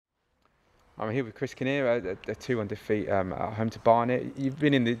I'm here with Chris Kinnear, a 2-1 defeat at home to Barnet. You've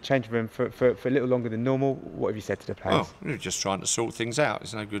been in the changing room for a little longer than normal. What have you said to the players? Well, we're just trying to sort things out.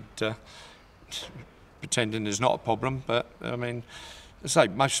 It's no good pretending there's not a problem, but I mean, I say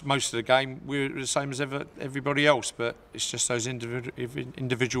most of the game we're the same as everybody else, but it's just those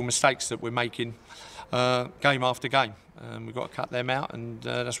individual mistakes that we're making game after game. We've got to cut them out, and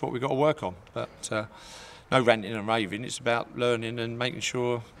that's what we've got to work on. But no ranting and raving. It's about learning and making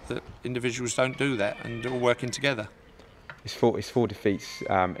sure that individuals don't do that and all working together. It's four defeats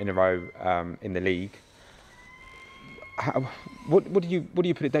in a row in the league. What do you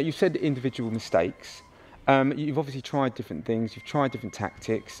put it down? You said individual mistakes. You've obviously tried different things. You've tried different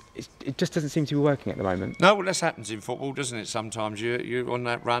tactics. It just doesn't seem to be working at the moment. No, well, that happens in football, doesn't it? Sometimes you're on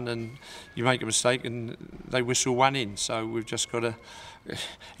that run and you make a mistake and they whistle one in. So we've just got to.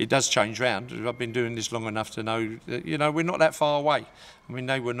 It does change round. I've been doing this long enough to know that we're not that far away. I mean,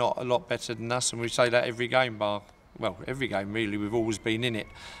 they were not a lot better than us, and we say that every game, every game really. We've always been in it.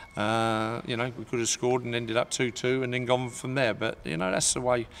 We could have scored and ended up 2-2 and then gone from there. But that's the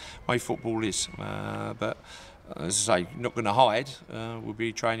way football is. But as I say, not going to hide. We'll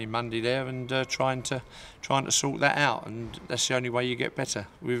be training Monday there and trying to sort that out. And that's the only way you get better.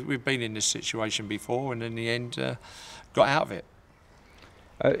 We've been in this situation before, and in the end, got out of it.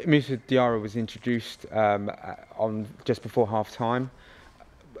 Mr. Diarra was introduced on just before half-time.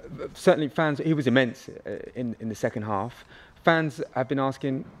 Certainly, fans. He was immense in the second half. Fans have been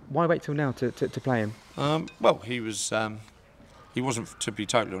asking, why wait till now to play him? Well, he wasn't, to be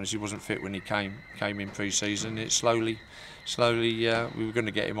totally honest, he wasn't fit when he came in pre-season. It slowly, we were going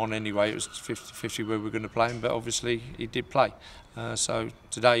to get him on anyway. It was 50-50 where we were going to play him, but obviously he did play. So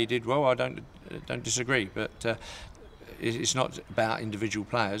today he did well. I don't disagree, but it's not about individual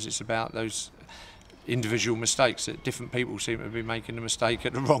players. It's about those individual mistakes that different people seem to be making a mistake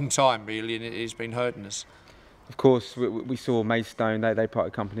at the wrong time, really, and it's been hurting us. Of course, we saw Maidstone. They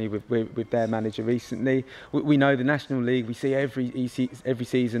parted company with their manager recently. We know the National League. We see every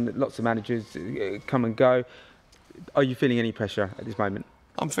season lots of managers come and go. Are you feeling any pressure at this moment?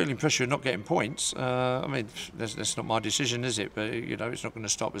 I'm feeling pressure of not getting points. I mean, that's not my decision, is it? But it's not going to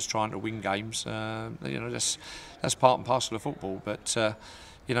stop us trying to win games. That's part and parcel of football. But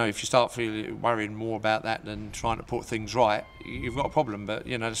if you start worrying more about that than trying to put things right, you've got a problem. But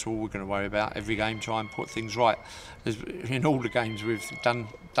that's all we're going to worry about every game. Try and put things right. In all the games, we've done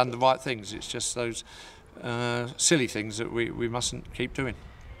the right things. It's just those silly things that we mustn't keep doing.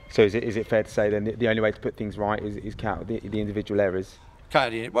 So is it fair to say then the only way to put things right is count the individual errors?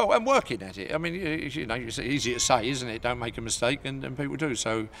 Well, and working at it. I mean, it's easy to say, isn't it? Don't make a mistake, and people do.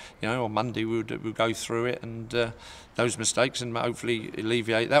 So, on Monday we'll go through it and those mistakes, and hopefully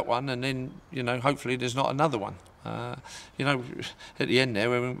alleviate that one, and then hopefully there's not another one. At the end there,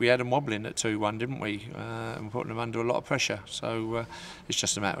 when we had them wobbling at 2-1, didn't we? And putting them under a lot of pressure. So it's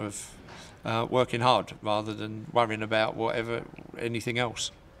just a matter of working hard rather than worrying about anything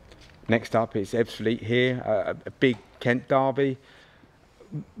else. Next up, it's Ebbsfleet here, a big Kent derby.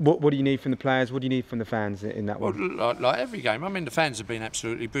 What do you need from the players? What do you need from the fans in that one? Well, like every game. I mean, the fans have been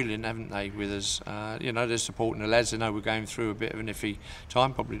absolutely brilliant, haven't they, with us? They're supporting the lads. They know we're going through a bit of an iffy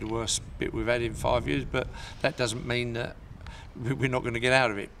time, probably the worst bit we've had in 5 years, but that doesn't mean that we're not going to get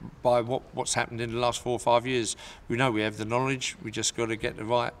out of it by what's happened in the last 4 or 5 years. We know we have the knowledge. We just got to get the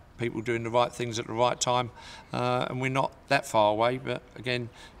right people doing the right things at the right time, and we're not that far away. But again,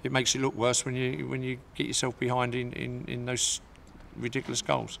 it makes it look worse when you get yourself behind in those ridiculous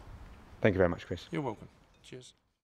goals. Thank you very much, Chris. You're welcome. Cheers.